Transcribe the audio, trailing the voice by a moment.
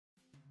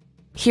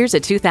Here's a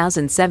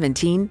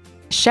 2017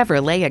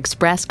 Chevrolet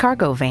Express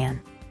Cargo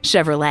Van.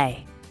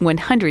 Chevrolet,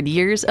 100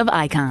 years of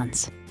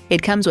icons.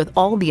 It comes with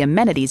all the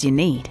amenities you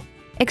need.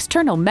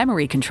 External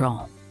memory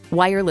control,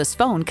 wireless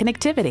phone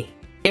connectivity,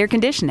 air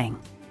conditioning,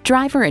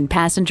 driver and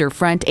passenger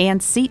front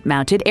and seat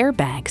mounted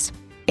airbags,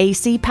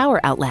 AC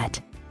power outlet,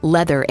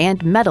 leather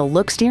and metal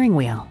look steering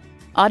wheel,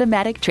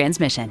 automatic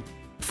transmission,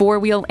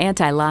 four-wheel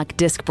anti-lock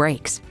disc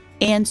brakes,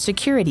 and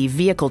security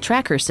vehicle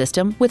tracker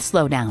system with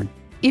slowdown.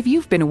 If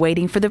you've been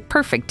waiting for the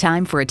perfect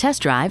time for a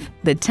test drive,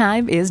 the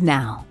time is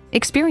now.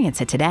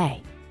 Experience it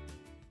today.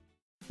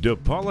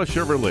 DePaula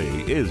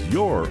Chevrolet is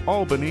your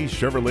Albany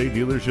Chevrolet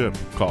dealership.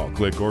 Call,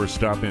 click, or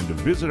stop in to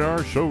visit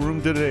our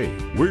showroom today.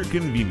 We're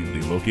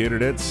conveniently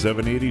located at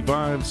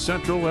 785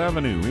 Central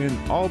Avenue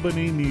in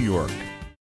Albany, New York.